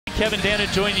Kevin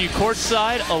Danna joining you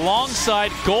courtside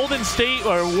alongside Golden State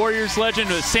Warriors legend,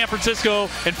 San Francisco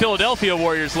and Philadelphia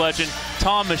Warriors legend,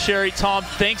 Tom Meschery. Tom,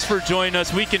 thanks for joining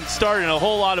us. We can start in a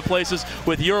whole lot of places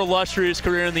with your illustrious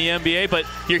career in the NBA, but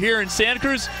you're here in Santa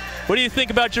Cruz. What do you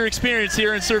think about your experience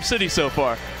here in Surf City so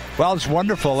far? Well, it's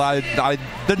wonderful. I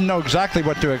didn't know exactly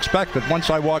what to expect, but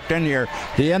once I walked in here,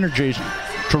 the energy's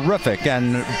terrific,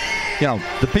 and you know,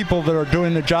 the people that are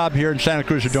doing the job here in Santa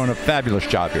Cruz are doing a fabulous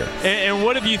job here. And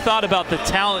what have you thought about the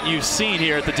talent you've seen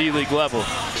here at the D-League level?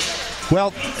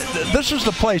 Well, this is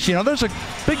the place. You know, there's a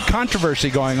big controversy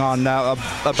going on now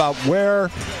about where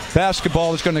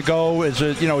basketball is going to go. Is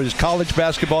it, you know, is college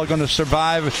basketball going to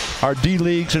survive our D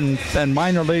leagues and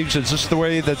minor leagues? Is this the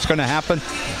way that's going to happen?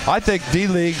 I think D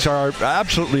leagues are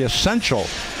absolutely essential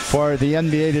for the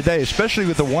NBA today, especially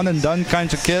with the one-and-done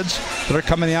kinds of kids that are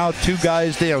coming out. Two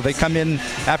guys, they come in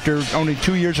after only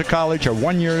 2 years of college or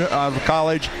 1 year of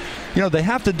college. You know, they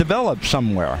have to develop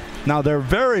somewhere. Now, there are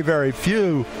very, very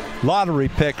few lottery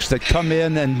picks that come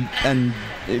in and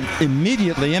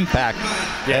immediately impact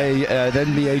an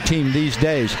NBA team these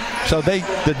days. So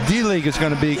the D-League is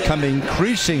going to become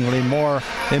increasingly more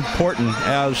important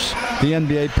as the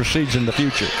NBA proceeds in the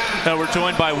future. Now we're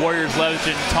joined by Warriors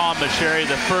legend Tom Meschery,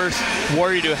 the first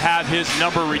Warrior to have his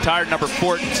number retired, number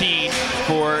 14,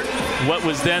 for what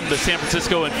was then the San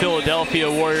Francisco and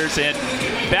Philadelphia Warriors. And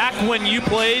back when you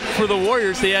played for the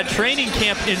Warriors, they had training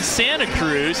camp in Santa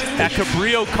Cruz at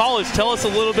Cabrillo College. Tell us a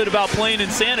little bit about playing in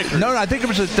Santa Cruz. No, I think it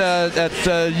was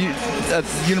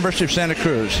at University of Santa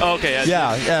Cruz. Okay.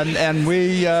 Yeah, and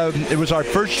we it was our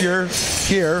first year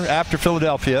here after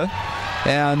Philadelphia,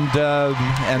 and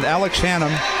Alex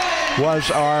Hannum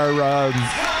was our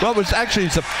well, it was actually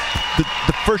the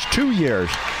first 2 years,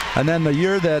 and then the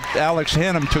year that Alex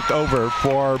Hannum took over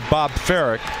for Bob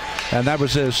Farrick, and that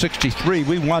was '63.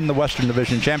 We won the Western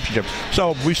Division Championship.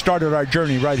 So we started our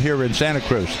journey right here in Santa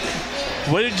Cruz.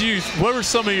 What were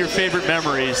some of your favorite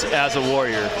memories as a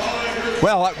Warrior?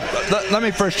 Well, let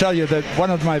me first tell you that one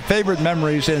of my favorite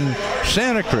memories in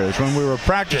Santa Cruz when we were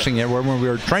practicing here, when we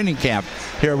were training camp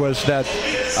here, was that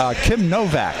Kim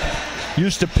Novak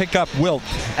used to pick up Wilt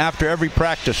after every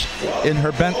practice in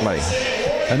her Bentley.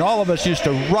 And all of us used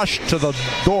to rush to the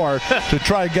door to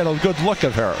try to get a good look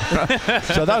at her.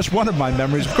 So that was one of my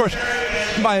memories. Of course,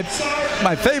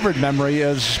 my favorite memory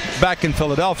is back in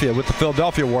Philadelphia with the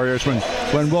Philadelphia Warriors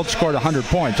when Wilt scored 100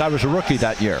 points. I was a rookie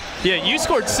that year. Yeah, you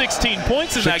scored 16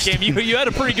 points in that game. You had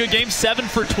a pretty good game, 7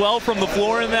 for 12 from the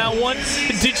floor in that one.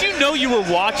 Did you know you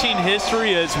were watching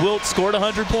history as Wilt scored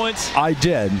 100 points? I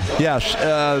did, yes.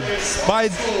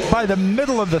 By the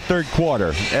middle of the third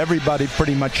quarter, everybody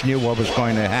pretty much knew what was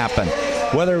going to happen.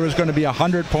 Whether it was going to be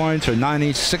 100 points or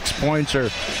 96 points,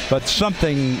 but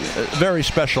something very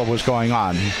special was going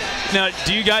on. Now,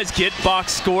 do you guys get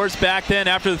box scores back then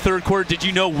after the third quarter? Did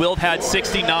you know Wilt had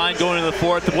 69 going into the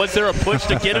fourth? Was there a push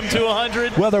to get him to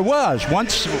 100? Well, there was.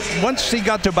 Once he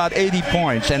got to about 80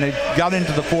 points and it got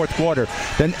into the fourth quarter,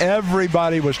 then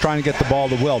everybody was trying to get the ball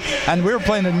to Wilt. And we were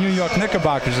playing the New York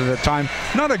Knickerbockers at the time.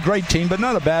 Not a great team, but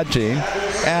not a bad team.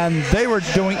 And they were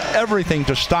doing everything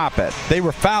to stop it. They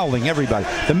were fouling everybody.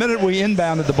 The minute we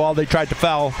inbounded the ball, they tried to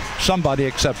foul somebody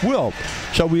except Wilt.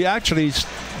 So we actually,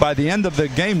 by the end of the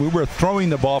game, we were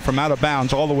throwing the ball from out of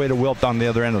bounds all the way to Wilt on the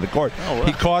other end of the court. Oh, wow.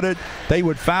 He caught it. They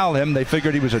would foul him. They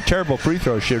figured he was a terrible free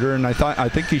throw shooter, and I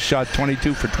think he shot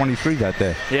 22 for 23 that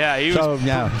day. Yeah, he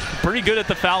was pretty good at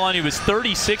the foul line. He was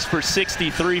 36 for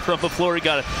 63 from the floor. He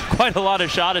got quite a lot of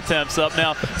shot attempts up.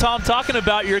 Now, Tom, talking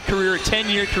about your career,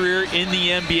 10-year career in the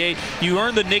NBA, you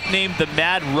earned the nickname the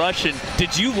Mad Russian.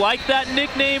 Did you like that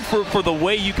nickname for the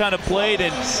way you kind of played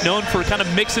and known for kind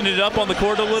of mixing it up on the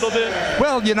court a little bit?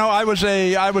 Well, you know, I was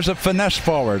a finesse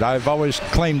forward. I've always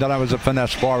claimed that I was a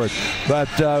finesse forward. But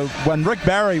when Rick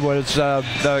Barry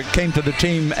came to the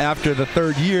team after the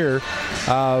third year,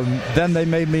 then they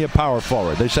made me a power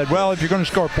forward. They said, well, if you're going to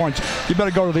score points, you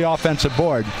better go to the offensive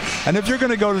board. And if you're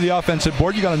going to go to the offensive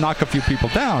board, you got to knock a few people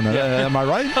down. Am I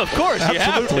right? Of course,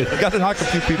 absolutely. You got to knock a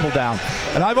few people down.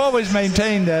 And I've always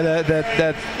maintained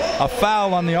that a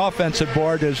foul on the offensive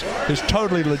board is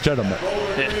totally legitimate.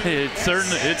 It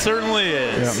certainly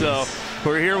is. Yeah. So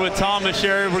we're here with Tom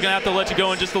Meschery. We're going to have to let you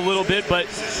go in just a little bit, but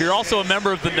you're also a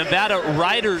member of the Nevada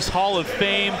Writers Hall of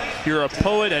Fame. You're a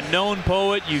poet, a known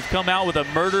poet. You've come out with a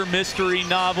murder mystery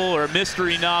novel or a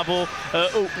mystery novel.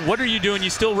 What are you doing?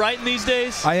 You still writing these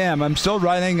days? I am. I'm still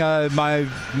writing.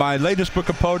 My latest book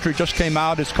of poetry just came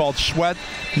out. It's called Sweat,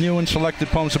 New and Selected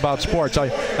Poems About Sports. I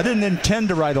didn't intend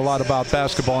to write a lot about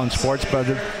basketball and sports, but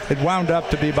it wound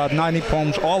up to be about 90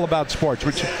 poems all about sports,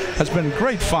 which has been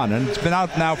great fun, and it's been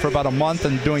out now for about a month. month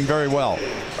and doing very well.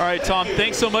 All right, Tom,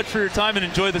 thanks so much for your time and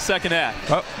enjoy the second half.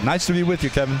 Oh, nice to be with you,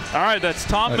 Kevin. All right, that's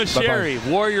Tom Meschery,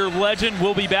 Warrior legend.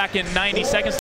 We'll be back in 90 seconds.